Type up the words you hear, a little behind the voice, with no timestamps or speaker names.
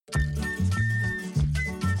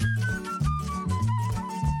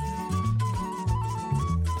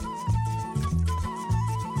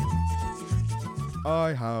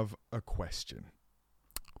I have a question.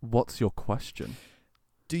 What's your question?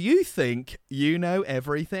 Do you think you know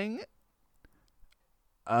everything?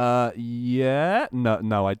 Yeah.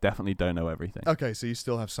 No, I definitely don't know everything. Okay, so you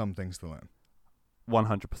still have some things to learn.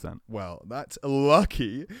 100%. Well, that's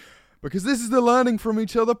lucky, because this is the Learning from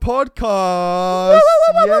Each Other podcast.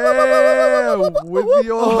 Yeah, with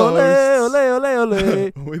your hosts,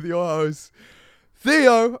 Ole. with your hosts,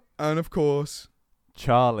 Theo, and of course,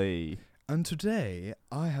 Charlie. And today,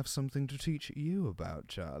 I have something to teach you about,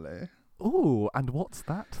 Charlie. Ooh, and what's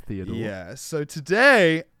that, Theodore? Yeah, so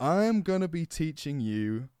today, I'm going to be teaching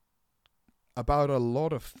you about a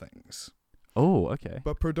lot of things. Oh, okay.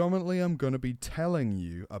 But predominantly, I'm going to be telling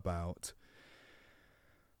you about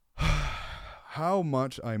how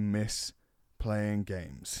much I miss playing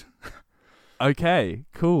games. Okay,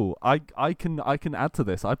 cool. I can add to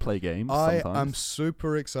this. I play games I sometimes. am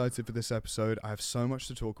super excited for this episode. I have so much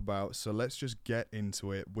to talk about, so let's just get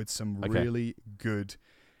into it with some really good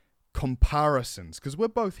comparisons, because we're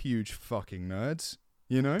both huge fucking nerds,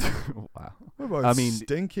 you know? Wow. We're both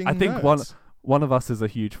stinking I think nerds. one of us is a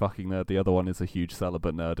huge fucking nerd, the other one is a huge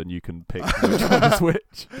celibate nerd, and you can pick which one is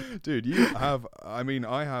which. Dude, you have, I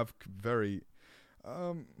have very...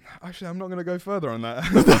 actually, I'm not going to go further on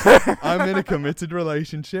that. I'm in a committed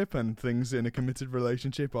relationship, and things in a committed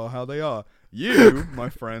relationship are how they are. You, my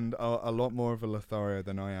friend, are a lot more of a Lothario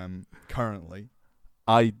than I am currently.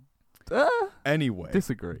 Anyway,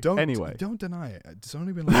 disagree. Don't deny it. It's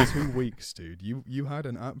only been like 2 weeks, dude. You had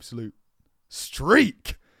an absolute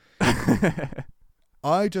streak.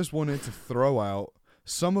 I just wanted to throw out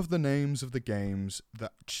some of the names of the games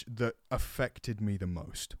that affected me the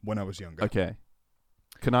most when I was younger. Okay.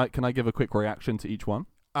 Can I give a quick reaction to each one?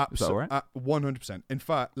 Is that all right? 100%. In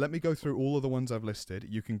fact, let me go through all of the ones I've listed.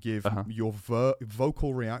 You can give your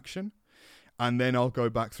vocal reaction, and then I'll go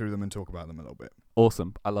back through them and talk about them a little bit.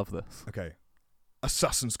 Awesome. I love this. Okay.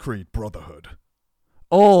 Assassin's Creed Brotherhood.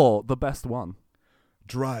 Oh, the best one.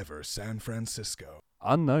 Driver San Francisco.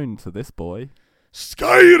 Unknown to this boy.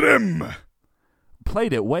 Skyrim.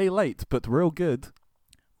 Played it way late, but real good.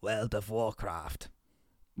 World of Warcraft.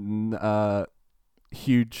 Huge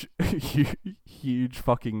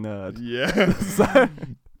fucking nerd. Yeah.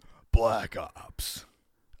 Black Ops.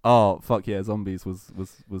 Oh, fuck yeah, zombies was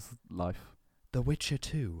life. The Witcher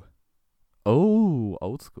 2. Oh,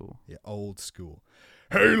 old school. Yeah, old school.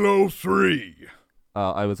 Halo 3.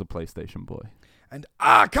 I was a PlayStation boy. And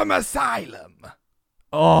Arkham Asylum.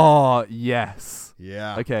 Oh, yes.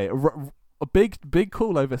 Yeah. Okay, a big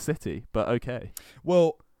call over City, but okay.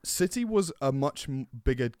 Well, City was a much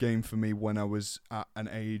bigger game for me when I was at an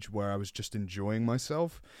age where I was just enjoying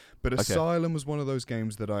myself. But Asylum was one of those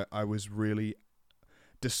games that I was really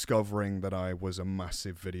discovering that I was a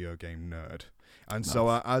massive video game nerd. And so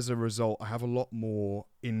as a result, I have a lot more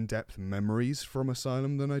in-depth memories from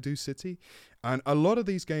Asylum than I do City. And a lot of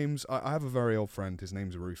these games, I have a very old friend. His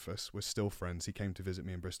name's Rufus. We're still friends. He came to visit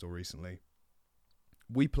me in Bristol recently.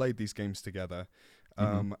 We played these games together.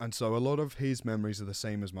 And so a lot of his memories are the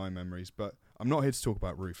same as my memories. But I'm not here to talk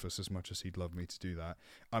about Rufus as much as he'd love me to do that.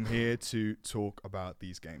 I'm here to talk about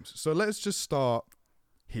these games. So let's just start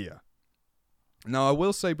here. Now, I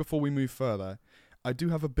will say before we move further, I do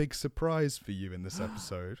have a big surprise for you in this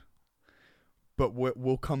episode, but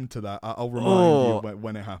we'll come to that. I'll remind you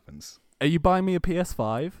when it happens. Are you buying me a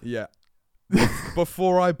PS5? Yeah.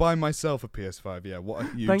 Before I buy myself a PS5, yeah. What a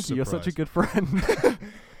huge Thank you, surprise. you're such a good friend.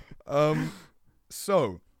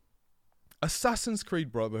 So, Assassin's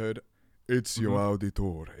Creed Brotherhood, Ezio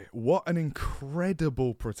Auditore. What an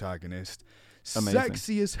incredible protagonist. Amazing.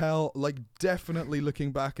 Sexy as hell, like definitely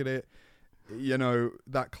looking back at it. You know,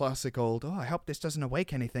 that classic old, I hope this doesn't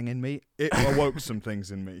awake anything in me. It awoke some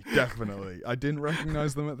things in me, definitely. I didn't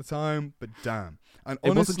recognize them at the time, but damn. And honestly,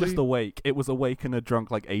 it wasn't just awake. It was awake and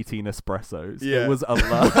drunk like 18 espressos. Yeah. It was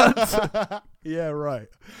alert. Yeah, right.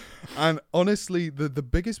 And honestly, the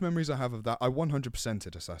biggest memories I have of that, I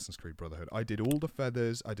 100%ed Assassin's Creed Brotherhood. I did all the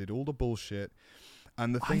feathers. I did all the bullshit.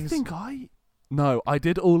 And the things... I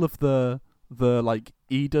did all of the like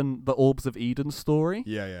Eden, the Orbs of Eden story.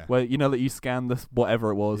 Yeah. Where you know that you scan this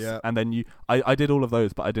whatever it was, and then I did all of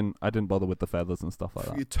those, but I didn't bother with the feathers and stuff like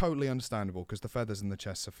that. You're totally understandable because the feathers and the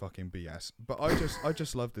chests are fucking BS. But I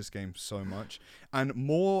just love this game so much, and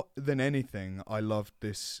more than anything, I loved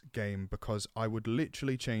this game because I would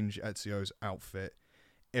literally change Ezio's outfit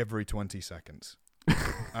every 20 seconds.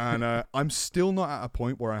 And I'm still not at a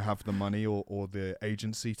point where I have the money or the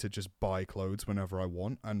agency to just buy clothes whenever I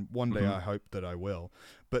want, and one day I hope that I will.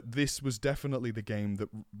 But this was definitely the game that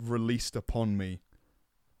released upon me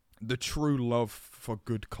the true love for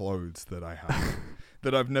good clothes that I have.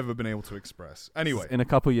 that I've never been able to express. Anyway. In a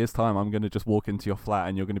couple of years' time, I'm going to just walk into your flat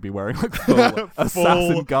and you're going to be wearing like full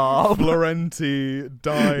assassin garb. Florenti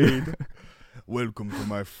died. Welcome to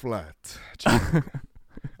my flat.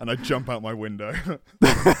 And I jump out my window.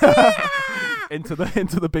 into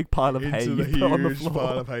the big pile of hay. Into the huge on the floor.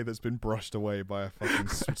 pile of hay that's been brushed away by a fucking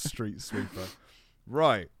street sweeper.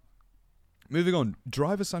 Right. Moving on.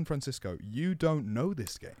 Driver San Francisco. You don't know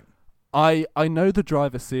this game. I know the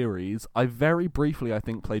Driver series. I very briefly, I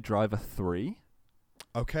think, played Driver 3.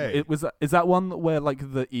 Okay. Is that one where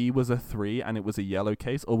like the E was a 3 and it was a yellow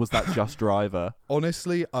case, or was that just Driver?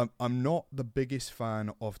 Honestly, I'm not the biggest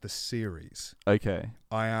fan of the series. Okay.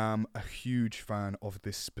 I am a huge fan of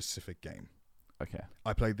this specific game. Okay.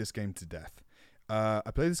 I played this game to death.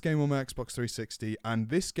 I played this game on my Xbox 360, and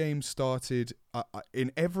this game started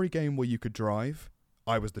in every game where you could drive,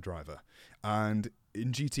 I was the driver. And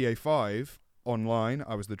in GTA 5 online,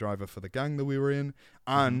 I was the driver for the gang that we were in,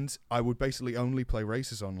 and I would basically only play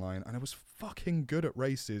races online, and I was fucking good at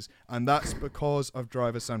races, and that's because of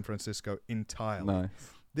Driver San Francisco entirely. Nice.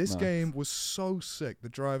 This game was so sick. The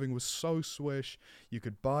driving was so swish. You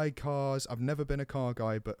could buy cars. I've never been a car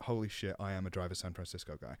guy, but holy shit, I am a Driver San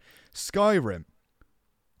Francisco guy. Skyrim.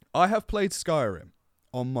 I have played Skyrim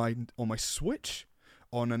on my Switch,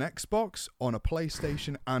 on an Xbox, on a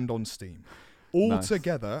PlayStation, and on Steam.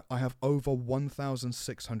 Altogether, I have over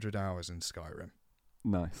 1,600 hours in Skyrim.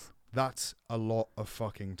 Nice. That's a lot of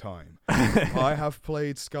fucking time. I have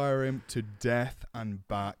played Skyrim to death and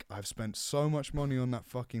back. I've spent so much money on that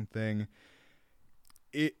fucking thing.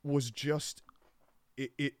 It was just...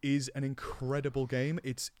 It is an incredible game.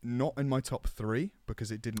 It's not in my top 3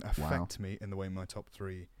 because it didn't affect me in the way my top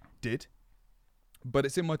 3 did. But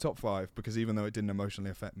it's in my top 5 because even though it didn't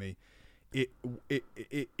emotionally affect me,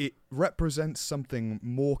 it represents something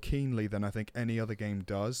more keenly than I think any other game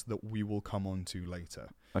does that we will come on to later.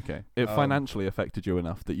 Okay. It financially affected you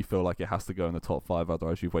enough that you feel like it has to go in the top 5,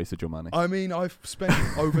 otherwise you've wasted your money. I mean, I've spent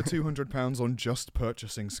over £200 on just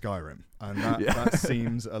purchasing Skyrim, and that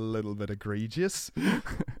seems a little bit egregious.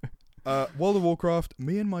 World of Warcraft,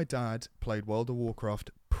 me and my dad played World of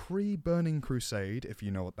Warcraft pre-Burning Crusade, if you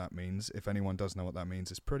know what that means. If anyone does know what that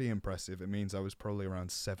means, it's pretty impressive. It means I was probably around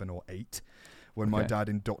 7 or 8 when my dad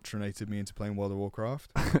indoctrinated me into playing World of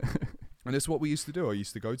Warcraft. And it's what we used to do. I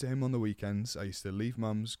used to go to him on the weekends. I used to leave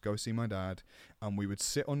mum's, go see my dad, and we would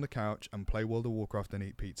sit on the couch and play World of Warcraft and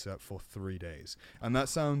eat pizza for 3 days. And that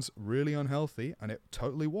sounds really unhealthy, and it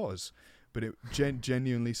totally was. But it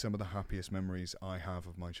genuinely, some of the happiest memories I have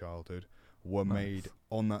of my childhood were made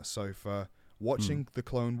on that sofa, watching the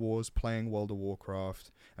Clone Wars, playing World of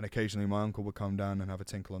Warcraft, and occasionally my uncle would come down and have a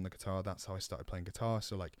tinkle on the guitar. That's how I started playing guitar.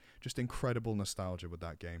 So, like, just incredible nostalgia with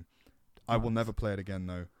that game. I will never play it again,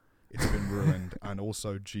 though. It's been ruined. And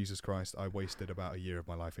also, Jesus Christ, I wasted about a year of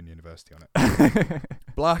my life in university on it.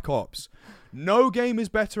 Black Ops. No game is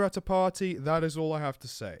better at a party. That is all I have to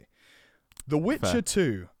say. The Witcher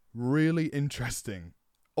 2. Really interesting.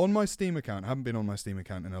 On my Steam account, I haven't been on my Steam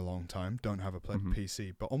account in a long time, don't have a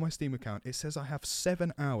PC, but on my Steam account, it says I have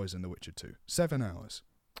 7 hours in The Witcher 2. 7 hours.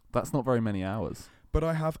 That's not very many hours. But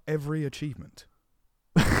I have every achievement.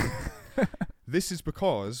 This is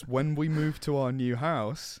because when we moved to our new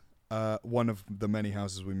house, one of the many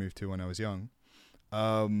houses we moved to when I was young,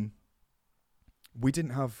 we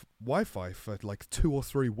didn't have Wi-Fi for like 2 or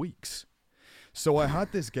 3 weeks. So I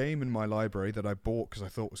had this game in my library that I bought because I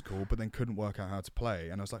thought was cool, but then couldn't work out how to play.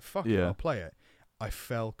 And I was like, fuck it, I'll play it. I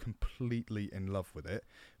fell completely in love with it.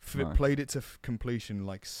 Played it to completion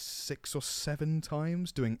like 6 or 7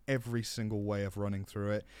 times, doing every single way of running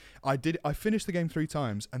through it. I finished the game 3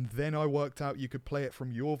 times, and then I worked out you could play it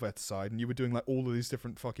from Yorveth's side, and you were doing like all of these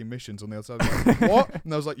different fucking missions on the other side. I was like, what?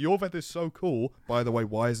 And I was like, Yorveth is so cool. By the way,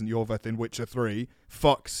 why isn't Yorveth in Witcher 3?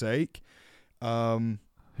 Fuck's sake.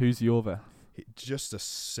 Who's Yorveth? Just a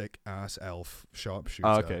sick-ass elf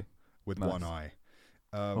sharpshooter with one eye.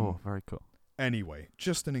 Very cool. Anyway,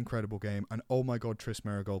 just an incredible game. And oh my god, Triss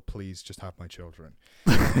Merigold, please just have my children.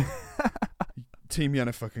 Team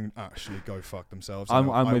Yennefer can actually go fuck themselves. I'm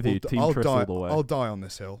with you. Team Triss all the way. I'll die on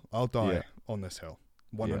this hill. I'll die on this hill.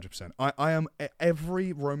 100%. I am...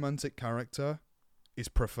 Every romantic character is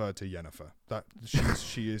preferred to Yennefer.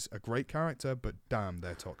 She is a great character, but damn,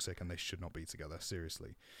 they're toxic and they should not be together.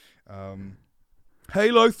 Seriously.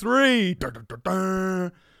 Halo 3!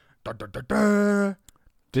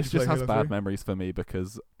 This just has bad memories for me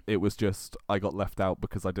because it was just, I got left out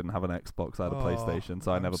because I didn't have an Xbox, I had a PlayStation,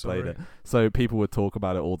 so I never played it. So people would talk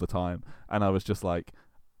about it all the time, and I was just like,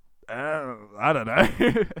 I don't know.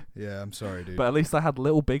 Yeah, I'm sorry, dude. But at least I had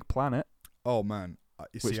Little Big Planet. Oh, man.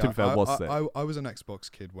 Which, to be fair, was sick. I was an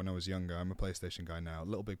Xbox kid when I was younger. I'm a PlayStation guy now.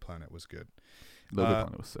 Little Big Planet was good. Little Big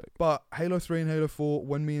Planet was sick. But Halo 3 and Halo 4,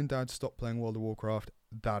 when me and Dad stopped playing World of Warcraft,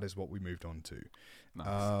 that is what we moved on to.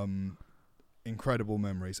 Nice. Incredible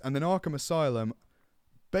memories. And then Arkham Asylum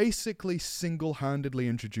basically single-handedly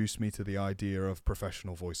introduced me to the idea of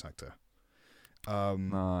professional voice actor.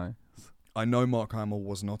 Nice. I know Mark Hamill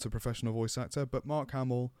was not a professional voice actor, but Mark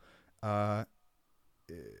Hamill,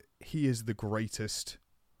 he is the greatest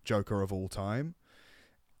Joker of all time.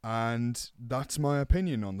 And that's my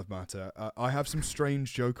opinion on the matter. I have some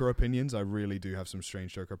strange Joker opinions. I really do have some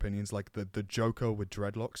strange Joker opinions. Like the Joker with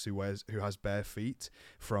dreadlocks who has bare feet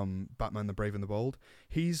from Batman the Brave and the Bold.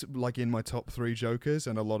 He's like in my top 3 Jokers,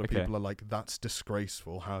 and a lot of people are like, that's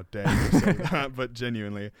disgraceful. How dare you say that? But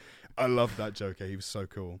genuinely, I love that Joker. He was so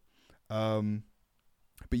cool.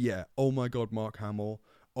 But yeah, oh my God, Mark Hamill.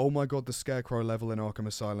 Oh my God, the Scarecrow level in Arkham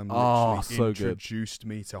Asylum literally introduced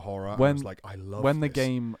me to horror. I was like, I love when this. the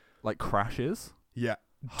game like crashes. Yeah.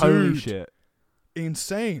 Holy shit.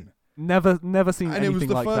 Insane. Never seen and anything like that before. And it was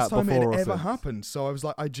the first time it ever since. happened. So I was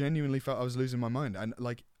like, I genuinely felt I was losing my mind. And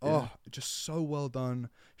like, just so well done.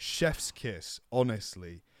 Chef's kiss,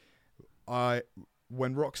 honestly. When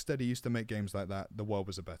Rocksteady used to make games like that, the world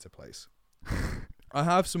was a better place. I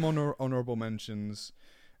have some honorable mentions.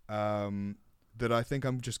 That I think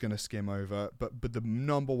I'm just going to skim over. But the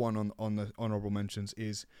number one on the honorable mentions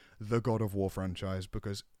is the God of War franchise,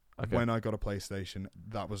 because when I got a PlayStation,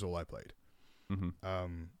 that was all I played.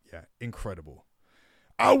 Mm-hmm. Yeah, incredible.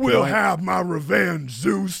 I will have my revenge,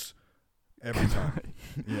 Zeus. Every time.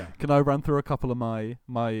 Yeah. Can I run through a couple of my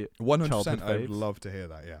 100%? I would love to hear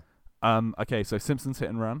that, yeah. Okay, so Simpsons Hit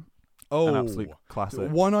and Run. Oh. An absolute classic.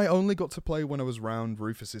 One I only got to play when I was round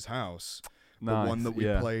Rufus's house. Nice, the one that we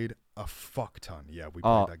played a fuck ton. Yeah, we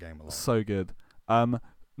played that game a lot. So good.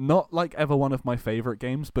 Not like ever one of my favorite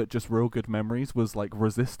games, but just real good memories was like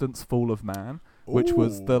Resistance Fall of Man, which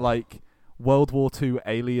was the like World War II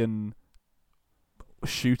alien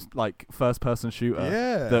first person shooter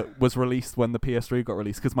that was released when the PS3 got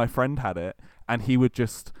released, because my friend had it and he would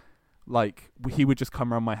just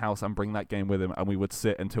come around my house and bring that game with him, and we would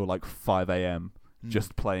sit until like 5 a.m.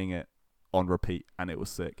 just playing it on repeat, and it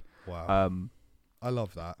was sick. Wow. I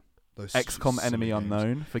love that. Those XCOM Enemy games.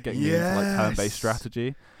 Unknown for getting me into like turn-based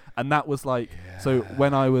strategy. And that was like, so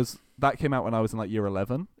that came out when I was in like year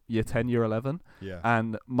 11. Yeah.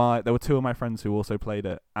 And there were 2 of my friends who also played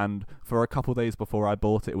it, and for a couple of days before I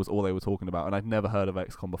bought it, it was all they were talking about, and I'd never heard of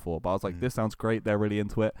XCOM before, but I was like, this sounds great, they're really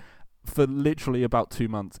into it. For literally about 2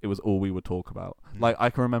 months, it was all we would talk about. Like, I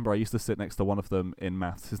can remember I used to sit next to one of them in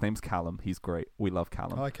maths. His name's Callum. He's great. We love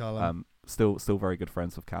Callum. Hi, Callum. Still very good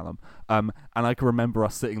friends with Callum. And I can remember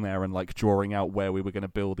us sitting there and like drawing out where we were going to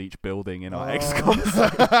build each building in our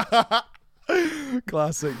XCOM.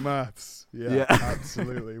 Classic maths. Yeah,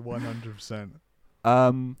 absolutely, 100%.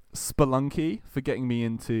 Spelunky for getting me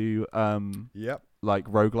into like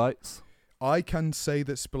roguelites. I can say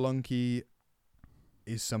that Spelunky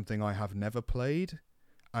is something I have never played,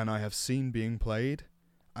 and I have seen being played,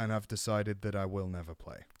 and I've decided that I will never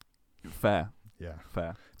play. Fair. Yeah.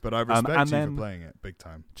 Fair. But I respect you for playing it big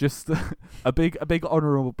time. Just a big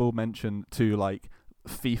honourable mention to like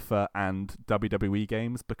FIFA and WWE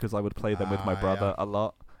games, because I would play them with my brother a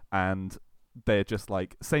lot, and they're just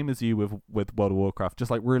like same as you with World of Warcraft, just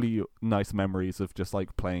like really nice memories of just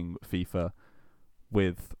like playing FIFA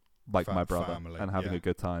with like my brother and having a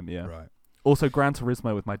good time. Yeah. Right. Also, Gran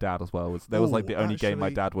Turismo with my dad as well. That was like the only game my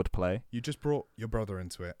dad would play. You just brought your brother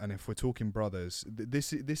into it, and if we're talking brothers,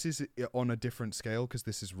 this is on a different scale, because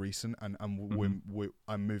this is recent, and I'm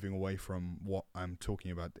moving away from what I'm talking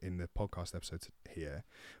about in the podcast episode here.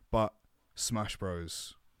 But Smash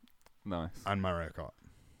Bros. Nice. And Mario Kart.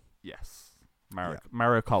 Yes. Mario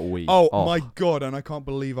Kart Wii. Oh my God, and I can't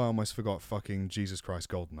believe I almost forgot fucking Jesus Christ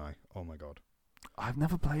GoldenEye. Oh my God. I've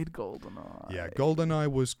never played GoldenEye. Yeah,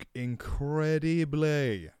 GoldenEye was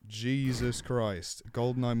incredibly Jesus Christ.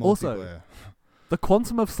 GoldenEye multiplayer. Also, the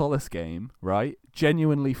Quantum of Solace game, right?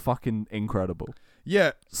 Genuinely fucking incredible.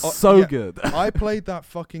 Yeah, good. I played that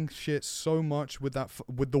fucking shit so much with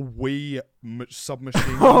with the Wii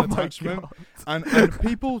submachine gun attachment, and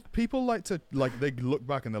people like to they look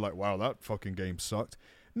back and they're like, wow, that fucking game sucked.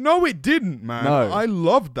 No, it didn't, man. No. I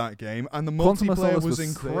loved that game, and the multiplayer was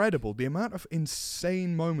incredible. Sick. The amount of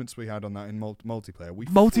insane moments we had on that in multiplayer.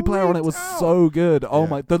 Multiplayer on it was so good. Oh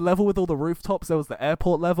my, the level with all the rooftops. There was the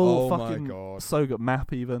airport level. Oh fucking my God, so good.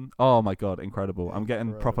 Map even. Oh my God, incredible. I'm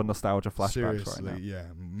getting proper nostalgia flashbacks right now. Yeah,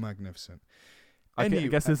 magnificent. I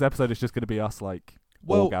guess this episode is just going to be us like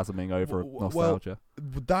orgasming over nostalgia.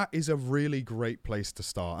 That is a really great place to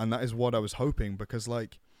start, and that is what I was hoping, because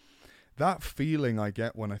like that feeling I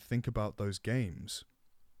get when I think about those games,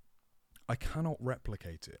 I cannot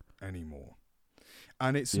replicate it anymore.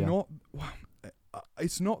 And it's not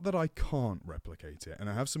that I can't replicate it, and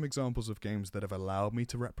I have some examples of games that have allowed me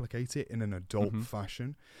to replicate it in an adult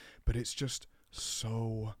fashion, but it's just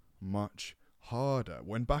so much harder.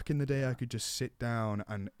 When back in the day I could just sit down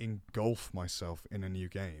and engulf myself in a new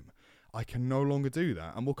game, I can no longer do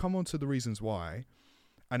that, and we'll come on to the reasons why.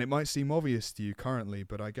 And it might seem obvious to you currently,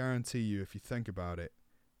 but I guarantee you, if you think about it,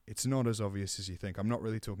 it's not as obvious as you think. I'm not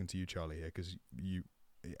really talking to you, Charlie, here, because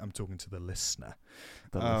I'm talking to the listener.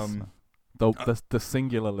 The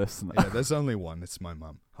singular listener. Yeah, there's only one. It's my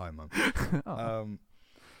mum. Hi, mum.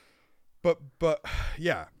 But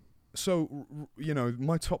yeah. So,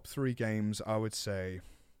 my top 3 games, I would say...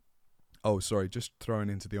 Oh, sorry, just throwing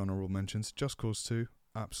into the honourable mentions. Just Cause 2,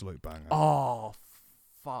 absolute banger. Oh,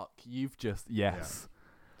 fuck. You've just... Yes. Yeah.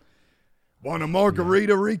 Want a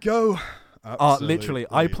margarita, Rico? Literally,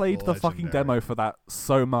 I played the fucking demo for that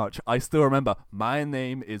so much. I still remember, my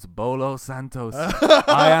name is Bolo Santos.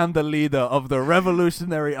 I am the leader of the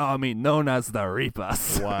revolutionary army known as the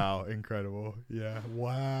Reapers. Wow, incredible. Yeah,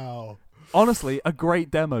 wow. Honestly, a great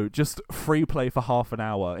demo. Just free play for half an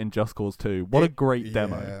hour in Just Cause 2. What a great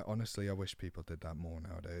demo. Yeah, honestly, I wish people did that more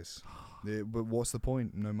nowadays. But what's the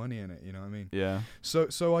point? No money in it, you know what I mean? Yeah.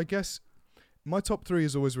 So I guess... my top 3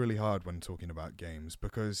 is always really hard when talking about games,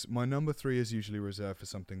 because my number 3 is usually reserved for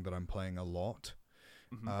something that I'm playing a lot.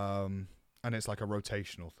 And it's like a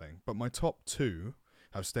rotational thing. But my top 2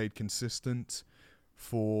 have stayed consistent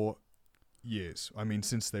for years. I mean,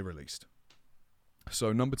 since they released.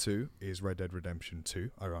 So number 2 is Red Dead Redemption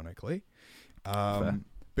 2, ironically.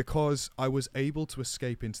 Because I was able to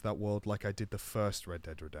escape into that world like I did the first Red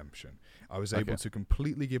Dead Redemption. I was able to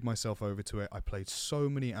completely give myself over to it. I played so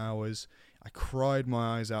many hours. I cried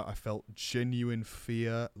my eyes out. I felt genuine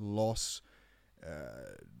fear, loss,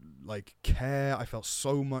 care. I felt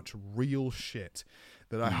so much real shit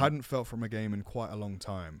that I hadn't felt from a game in quite a long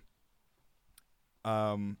time.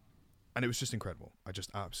 And it was just incredible. I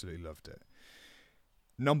just absolutely loved it.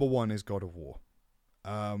 Number 1 is God of War.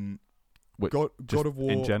 God of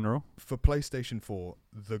War in general for PlayStation 4,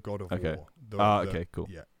 the God of War. Okay, cool.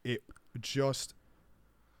 Yeah, it just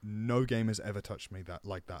no game has ever touched me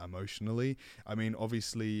like that emotionally. I mean,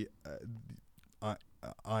 obviously,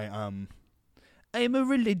 I'm a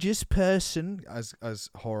religious person, as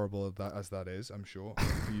horrible as that is, I'm sure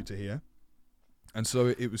for you to hear. And so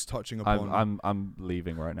it was touching upon... I'm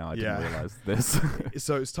leaving right now. I didn't realize this.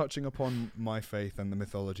 So it's touching upon my faith and the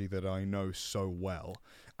mythology that I know so well.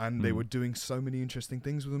 And they were doing so many interesting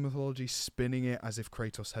things with the mythology, spinning it as if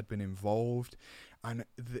Kratos had been involved. And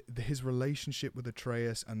his relationship with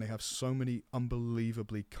Atreus, and they have so many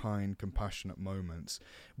unbelievably kind, compassionate moments.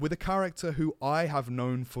 With a character who I have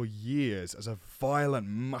known for years as a violent,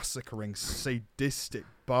 massacring, sadistic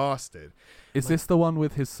bastard. Is this the one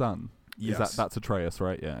with his son? Yes. That's Atreus,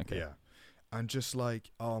 right? Yeah, okay. Yeah. And just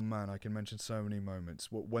like, oh man, I can mention so many moments.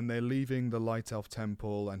 When they're leaving the Light Elf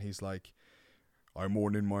Temple and he's like, I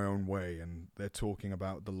mourn in my own way. And they're talking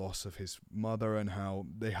about the loss of his mother and how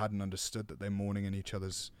they hadn't understood that they're mourning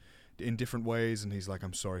in different ways. And he's like,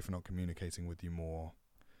 I'm sorry for not communicating with you more.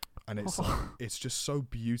 And it's it's just so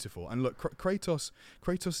beautiful. And look, Kratos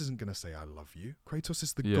isn't going to say, I love you. Kratos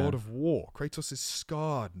is the God of War. Kratos is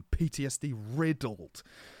scarred and PTSD riddled.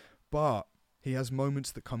 But he has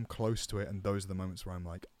moments that come close to it, and those are the moments where I'm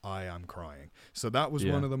like, I am crying. So that was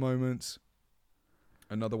one of the moments.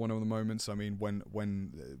 Another one of the moments, I mean,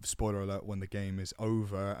 when spoiler alert, when the game is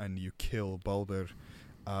over and you kill Baldur,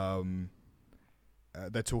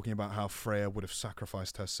 they're talking about how Freya would have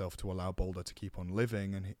sacrificed herself to allow Baldur to keep on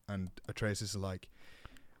living, and Atreus is like,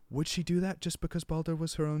 would she do that just because Baldur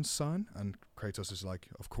was her own son? And Kratos is like,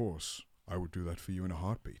 of course, I would do that for you in a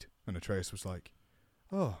heartbeat. And Atreus was like,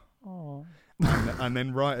 oh. And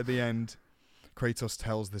then right at the end, Kratos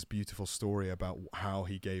tells this beautiful story about how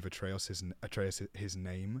he gave Atreus his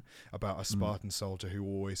name, about a Spartan soldier who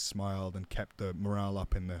always smiled and kept the morale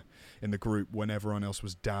up in the group when everyone else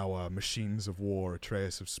was dour, machines of war.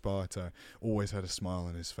 Atreus of Sparta always had a smile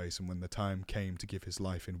on his face, and when the time came to give his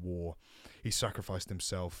life in war, he sacrificed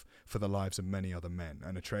himself for the lives of many other men.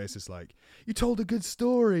 And Atreus is like, you told a good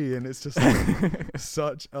story, and it's just like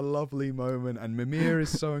such a lovely moment. And Mimir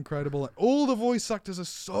is so incredible, and all the voice actors are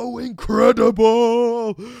so incredible.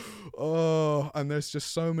 Oh, and there's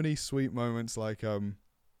just so many sweet moments. Like,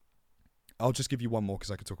 I'll just give you one more because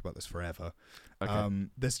I could talk about this forever. Okay.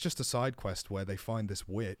 There's just a side quest where they find this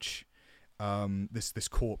witch, this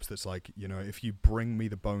corpse that's like, if you bring me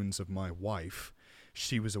the bones of my wife,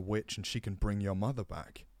 she was a witch and she can bring your mother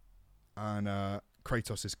back. And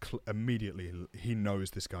Kratos is immediately, he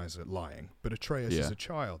knows this guy's lying. But Atreus is a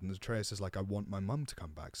child, and Atreus is like, I want my mum to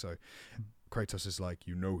come back. So Kratos is like,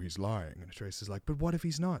 he's lying. And Atreus is like, but what if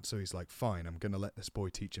he's not? So he's like, fine, I'm going to let this boy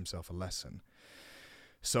teach himself a lesson.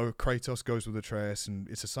 So Kratos goes with Atreus, and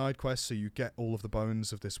it's a side quest. So you get all of the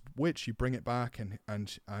bones of this witch, you bring it back, and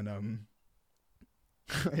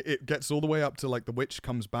it gets all the way up to like the witch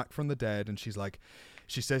comes back from the dead, and she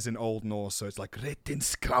says in Old Norse, so it's like Retin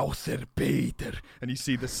Skrauser Peter, and you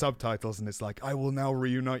see the subtitles, and it's like, I will now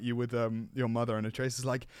reunite you with your mother, and Atreus is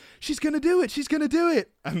like, she's gonna do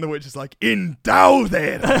it, and the witch is like, in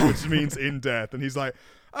Dauder, which means in death, and he's like,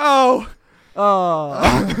 oh.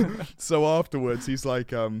 So afterwards he's like,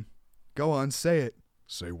 go on, say it.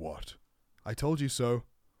 Say what? I told you so.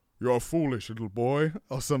 You're foolish, little boy,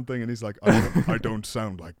 or something. And he's like, I don't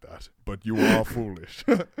sound like that, but you are foolish.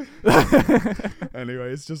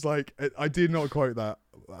 Anyway, it's just like, I did not quote that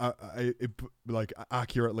like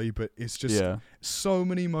accurately, but it's just so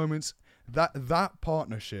many moments. That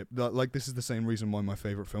partnership, like this is the same reason why my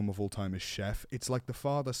favorite film of all time is Chef. It's like the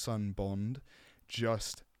father-son bond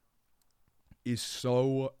just is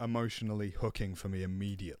so emotionally hooking for me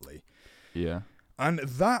immediately. Yeah. And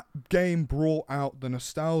that game brought out the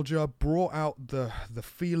nostalgia, brought out the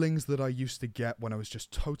feelings that I used to get when I was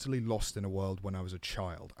just totally lost in a world when I was a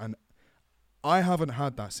child. And I haven't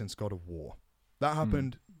had that since God of War. That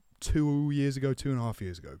happened 2 years ago, 2.5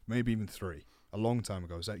 years ago, maybe even 3. A long time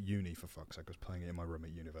ago. I was at uni, for fuck's sake. I was playing it in my room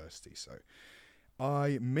at university. So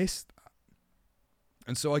I missed that.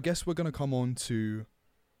 And so I guess we're going to come on to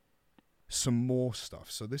some more stuff.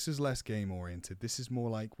 So this is less game oriented. This is more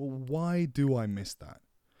like, well, why do I miss that?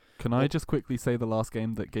 Can I just quickly say the last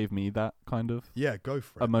game that gave me that kind of go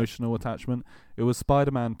for it. Emotional attachment? It was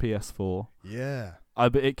Spider-Man PS4. Yeah.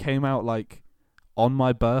 It came out like on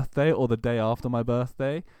my birthday or the day after my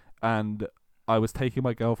birthday, and I was taking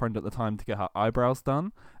my girlfriend at the time to get her eyebrows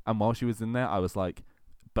done, and while she was in there, I was like,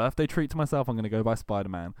 birthday treat to myself, I'm going to go buy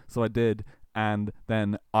Spider-Man. So I did, and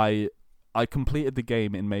then I completed the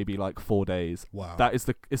game in maybe like 4 days. Wow. It's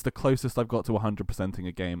the closest I've got to 100%ing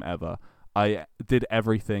a game ever. I did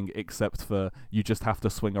everything except for you just have to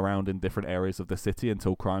swing around in different areas of the city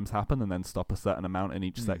until crimes happen and then stop a certain amount in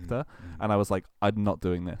each sector. And I was like, I'm not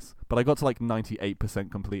doing this. But I got to like 98%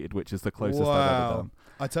 completed, which is the closest I've ever done.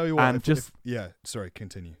 I tell you what, and sorry,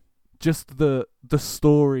 continue. Just the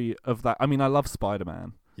story of that. I mean, I love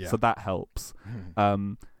Spider-Man, so that helps.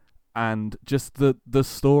 And just the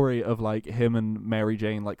story of like him and Mary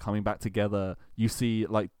Jane like coming back together. You see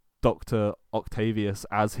like Dr. Octavius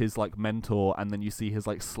as his like mentor, and then you see his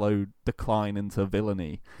like slow decline into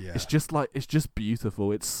villainy. Yeah. It's just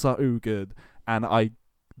beautiful. It's so good. And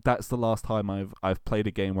that's the last time I've played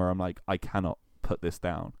a game where I'm like, I cannot put this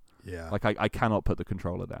down. Yeah. Like I cannot put the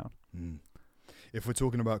controller down. If we're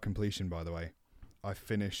talking about completion, by the way, I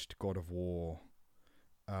finished God of War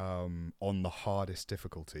on the hardest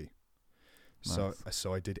difficulty. Nice.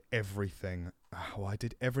 So I did everything. I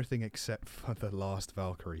did everything except for the last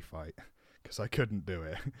Valkyrie fight because I couldn't do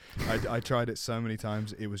it. I tried it so many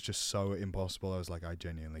times. It was just so impossible. I was like, I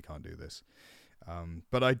genuinely can't do this.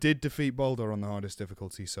 But I did defeat Boulder on the hardest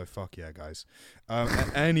difficulty. So fuck yeah, guys.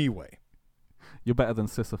 Anyway, you're better than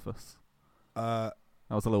Sisyphus. That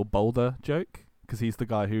was a little Boulder joke. Because he's the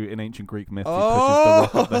guy who, in ancient Greek myth, he pushes the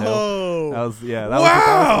rock up the hill. That was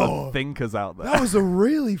the thinkers out there. That was a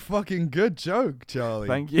really fucking good joke, Charlie.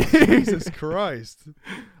 Thank you. Jesus Christ.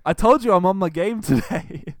 I told you I'm on my game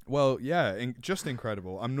today. Well, yeah, just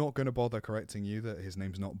incredible. I'm not going to bother correcting you that his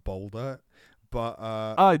name's not Boulder, but...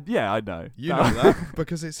 yeah, I know. You know that,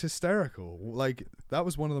 because it's hysterical. Like, that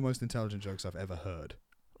was one of the most intelligent jokes I've ever heard.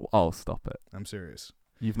 Oh, stop it. I'm serious.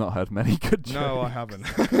 You've not heard many good jokes. No, I haven't.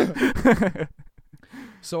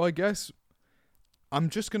 So I guess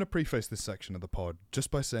I'm just going to preface this section of the pod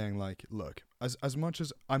just by saying, like, look, as much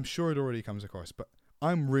as I'm sure it already comes across, but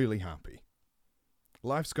I'm really happy.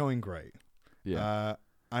 Life's going great. Yeah.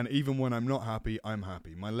 And even when I'm not happy, I'm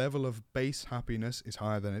happy. My level of base happiness is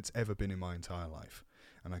higher than it's ever been in my entire life.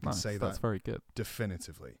 And I can say that's very good.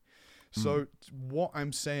 Definitively. So what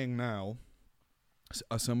I'm saying now,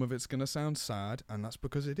 some of it's going to sound sad, and that's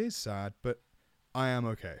because it is sad, but I am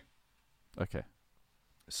okay. Okay.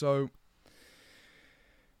 So,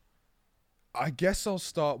 I guess I'll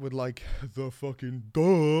start with, like, the fucking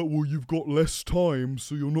well, you've got less time,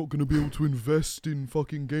 so you're not going to be able to invest in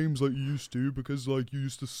fucking games like you used to, because, like, you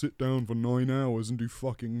used to sit down for 9 hours and do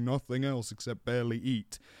fucking nothing else except barely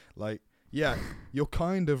eat. Like, yeah, you're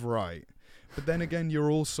kind of right. But then again,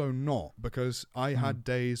 you're also not, because I had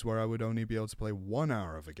days where I would only be able to play 1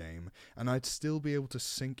 hour of a game and I'd still be able to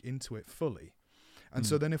sink into it fully. And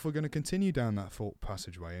so then if we're going to continue down that thought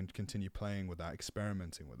passageway and continue playing with that,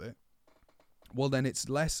 experimenting with it, well, then it's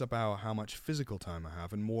less about how much physical time I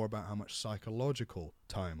have and more about how much psychological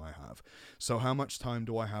time I have. So how much time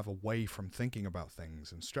do I have away from thinking about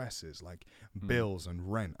things and stresses like bills and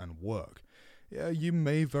rent and work? Yeah, you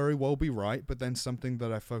may very well be right, but then something that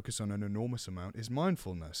I focus on an enormous amount is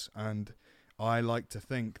mindfulness. And I like to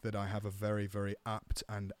think that I have a very, very apt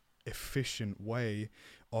and efficient way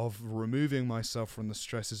of removing myself from the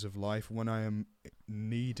stresses of life when I am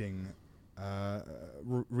needing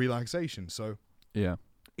relaxation. So yeah,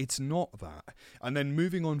 it's not that. And then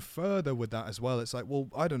moving on further with that as well, it's like, well,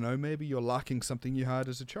 I don't know, maybe you're lacking something you had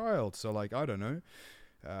as a child. So like, I don't know,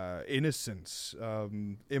 innocence,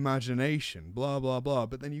 imagination, blah, blah, blah.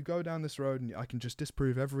 But then you go down this road and I can just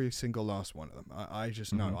disprove every single last one of them. I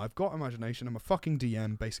just know I've got imagination. I'm a fucking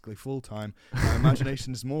DM basically full time. My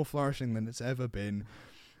imagination is more flourishing than it's ever been.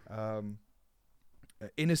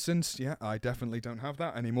 Innocence, yeah, I definitely don't have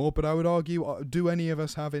that anymore, but I would argue, do any of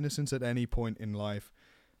us have innocence at any point in life?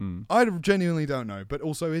 I genuinely don't know. But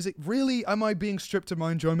also, is it really, am I being stripped of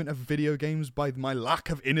my enjoyment of video games by my lack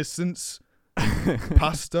of innocence?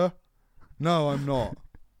 Pasta? No, I'm not.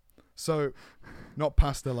 So, not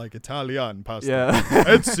pasta like Italian pasta. Yeah.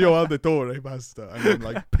 Ezio Auditore pasta. I mean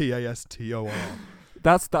like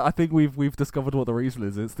Pastor. I think we've discovered what the reason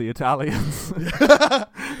is. It's the Italians.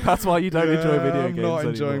 That's why you don't enjoy video games I'm not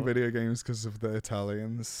enjoying anymore. video games because of the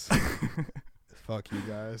Italians. Fuck you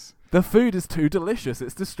guys. The food is too delicious.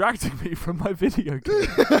 It's distracting me from my video game.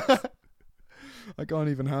 I can't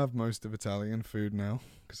even have most of Italian food now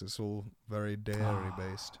because it's all very dairy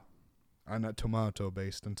based and tomato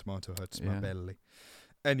based, and tomato hurts my belly.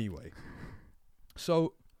 Anyway,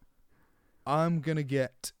 so I'm gonna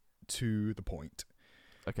get to the point.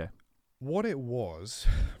 Okay. What it was,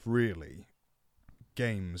 really,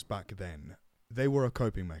 games back then, they were a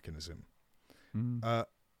coping mechanism.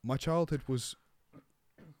 My childhood was,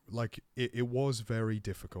 like, it was very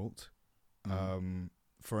difficult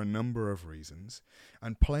for a number of reasons.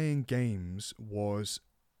 And playing games was,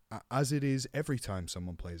 as it is every time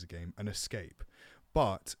someone plays a game, an escape.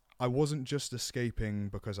 But I wasn't just escaping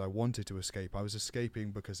because I wanted to escape. I was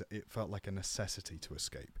escaping because it felt like a necessity to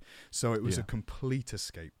escape. So it was a complete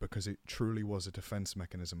escape because it truly was a defense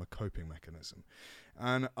mechanism, a coping mechanism.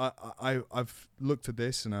 And I've looked at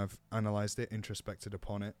this and I've analyzed it, introspected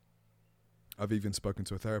upon it. I've even spoken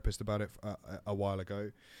to a therapist about it a while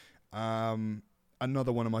ago.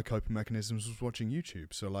 Another one of my coping mechanisms was watching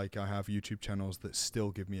YouTube. So like I have YouTube channels that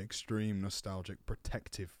still give me extreme nostalgic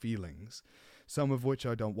protective feelings. Some of which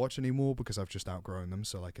I don't watch anymore because I've just outgrown them.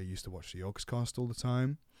 So like I used to watch the Yogscast all the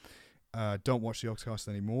time. Don't watch the Yogscast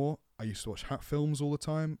anymore. I used to watch Hat Films all the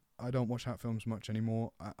time. I don't watch Hat Films much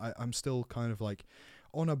anymore. I'm still kind of like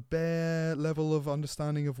on a bare level of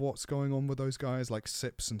understanding of what's going on with those guys. Like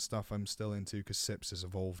Sips and stuff I'm still into because Sips has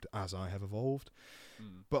evolved as I have evolved.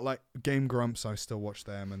 But like Game Grumps, I still watch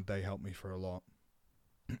them and they help me for a lot.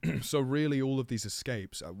 So really all of these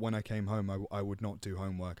escapes, when I came home, I would not do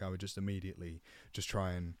homework. I would just immediately just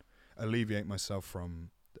try and alleviate myself from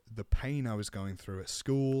the pain I was going through at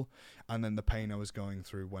school and then the pain I was going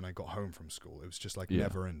through when I got home from school. It was just like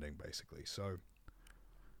never ending, basically. So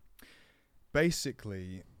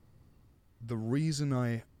basically the reason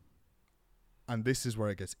and this is where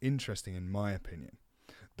it gets interesting in my opinion,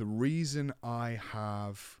 the reason I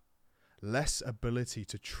have less ability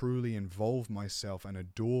to truly involve myself and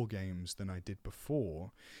adore games than I did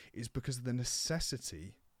before is because the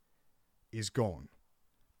necessity is gone.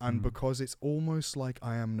 And because it's almost like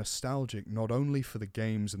I am nostalgic not only for the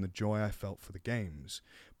games and the joy I felt for the games,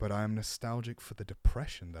 but I am nostalgic for the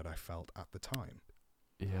depression that I felt at the time.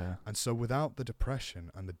 Yeah. And so without the depression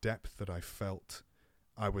and the depth that I felt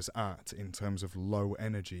I was at in terms of low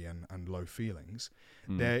energy and low feelings,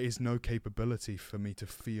 there is no capability for me to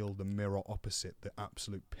feel the mirror opposite, the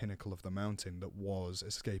absolute pinnacle of the mountain that was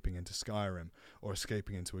escaping into Skyrim or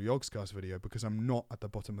escaping into a Yogscast video, because I'm not at the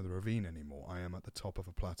bottom of the ravine anymore. I am at the top of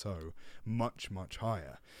a plateau, much, much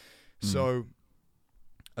higher. So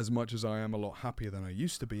as much as I am a lot happier than I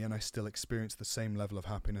used to be, and I still experience the same level of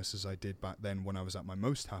happiness as I did back then when I was at my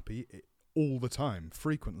most happy, all the time,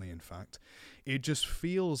 frequently in fact, it just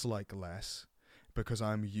feels like less because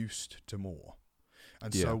I'm used to more.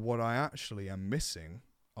 And so what I actually am missing,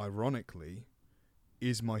 ironically,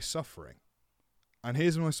 is my suffering. And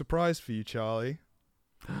here's my surprise for you, Charlie.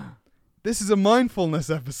 This is a mindfulness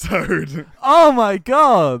episode. Oh my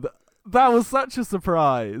god! That was such a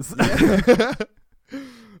surprise.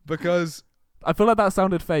 Because I feel like that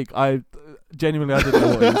sounded fake. I genuinely I didn't know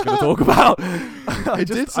what he was going to talk about. I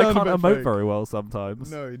can't emote fake. very well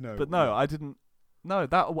sometimes. No. But no, I didn't. No,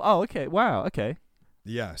 that. Oh, okay. Wow. Okay.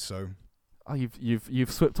 Yeah. So. Oh,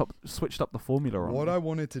 you've switched up the formula on What me. I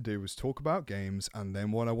wanted to do was talk about games, and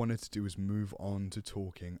then what I wanted to do was move on to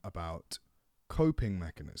talking about coping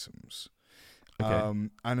mechanisms. Okay.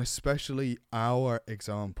 And especially our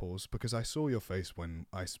examples, because I saw your face when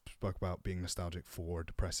I spoke about being nostalgic for a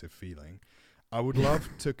depressive feeling. I would love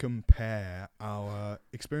to compare our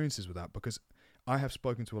experiences with that, because I have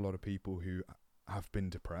spoken to a lot of people who have been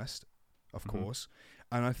depressed, of course,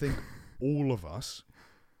 and I think all of us,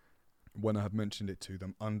 when I have mentioned it to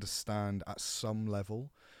them, understand at some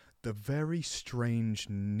level the very strange,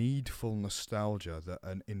 needful nostalgia that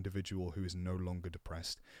an individual who is no longer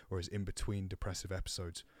depressed or is in between depressive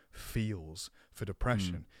episodes feels for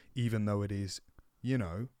depression, even though it is,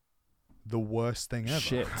 the worst thing ever.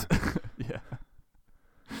 Shit. Yeah.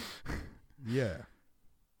 Yeah.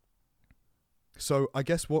 So I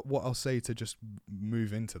guess what I'll say to just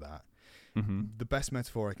move into that, the best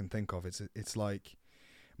metaphor I can think of, it's like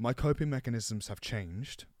my coping mechanisms have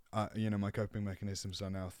changed. My coping mechanisms are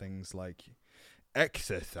now things like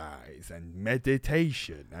exercise and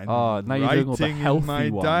meditation and now you're doing all the writing healthy in my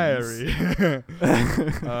ones. diary.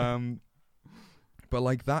 But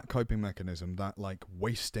like that coping mechanism, that like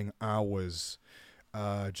wasting hours,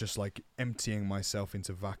 just like emptying myself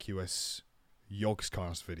into vacuous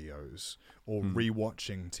Yogscast videos or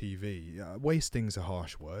rewatching TV. Wasting's a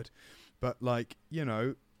harsh word, but like,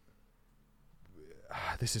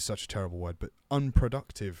 this is such a terrible word, but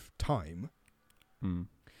unproductive time.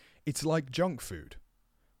 It's like junk food.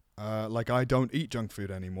 Like I don't eat junk food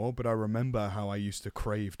anymore, but I remember how I used to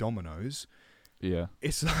crave Domino's. Yeah.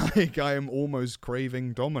 It's like I am almost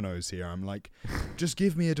craving Domino's here. I'm like, just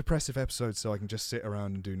give me a depressive episode so I can just sit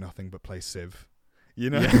around and do nothing but play Civ.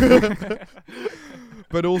 Yeah.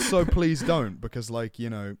 But also please don't, because like, you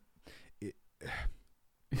don't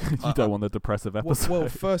want the depressive episode. Well,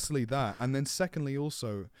 firstly that, and then secondly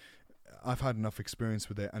also, I've had enough experience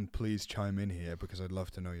with it, and please chime in here because I'd love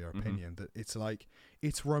to know your opinion, that it's like,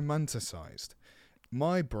 it's romanticized.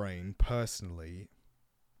 My brain, personally,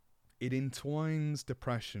 it entwines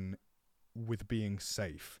depression with being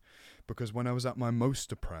safe, because when I was at my most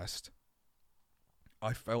depressed,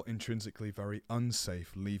 I felt intrinsically very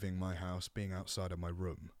unsafe leaving my house, being outside of my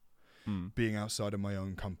room, being outside of my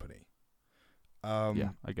own company. Yeah,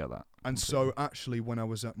 I get that. And so actually when I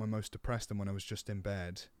was at my most depressed and when I was just in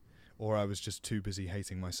bed, or I was just too busy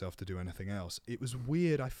hating myself to do anything else, it was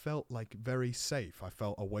weird. I felt like very safe. I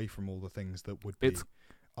felt away from all the things that would be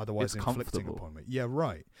otherwise inflicting upon me. Yeah,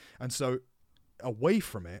 right. And so away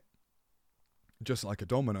from it, just like a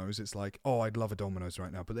Domino's, it's like, oh, I'd love a Domino's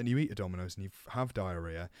right now. But then you eat a Domino's and you have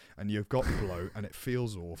diarrhea and you've got bloat and it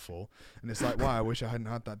feels awful. And it's like, wow, I wish I hadn't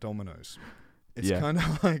had that Domino's. It's kind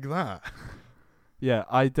of like that. Yeah,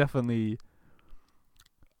 I definitely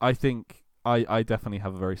have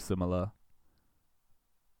a very similar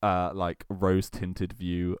like rose-tinted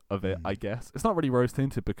view of it, I guess. It's not really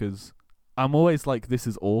rose-tinted because I'm always like, this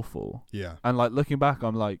is awful. Yeah. And like looking back,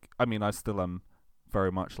 I'm like, I mean, I still am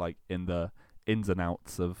very much like in the ins and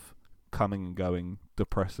outs of coming and going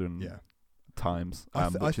depression times.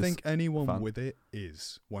 I think anyone with it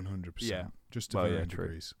is 100%. Yeah. Just to varying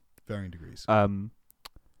degrees. Varying degrees.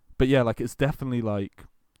 But yeah, like it's definitely like,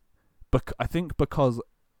 I think because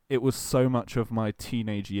it was so much of my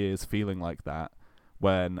teenage years feeling like that,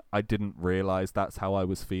 when I didn't realize that's how I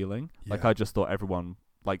was feeling. Yeah. Like I just thought everyone,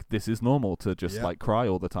 like, this is normal to just like cry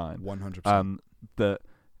all the time. 100%. That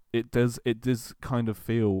it does kind of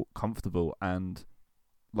feel comfortable, and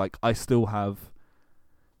like I still have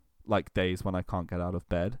like days when I can't get out of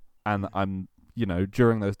bed, and I'm,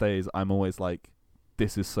 during those days I'm always like,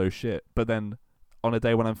 this is so shit. But then on a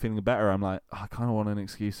day when I'm feeling better, I'm like, I kind of want an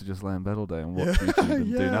excuse to just lay in bed all day and watch YouTube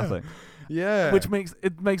and do nothing. Yeah. Which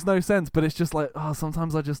makes no sense, but it's just like,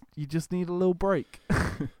 sometimes you just need a little break.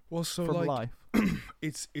 Well, so from like, life.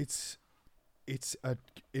 it's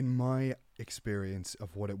in my experience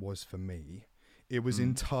of what it was for me, it was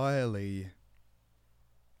entirely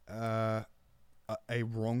a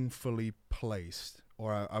wrongfully placed,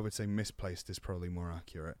 or I would say misplaced is probably more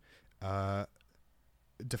accurate,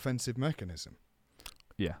 defensive mechanism.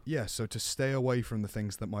 Yeah. Yeah, so to stay away from the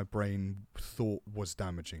things that my brain thought was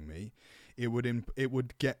damaging me, it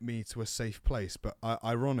would get me to a safe place. But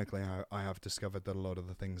ironically, I have discovered that a lot of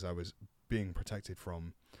the things I was being protected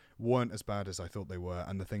from weren't as bad as I thought they were,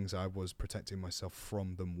 and the things I was protecting myself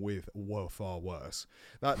from them with were far worse.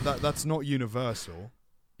 That's not universal.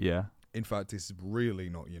 Yeah. In fact, it's really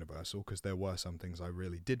not universal, because there were some things I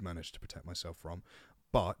really did manage to protect myself from,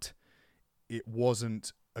 but it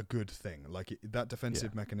wasn't a good thing. Like that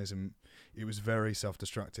defensive mechanism, it was very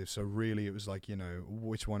self-destructive. So really, it was like, you know,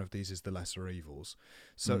 which one of these is the lesser evils?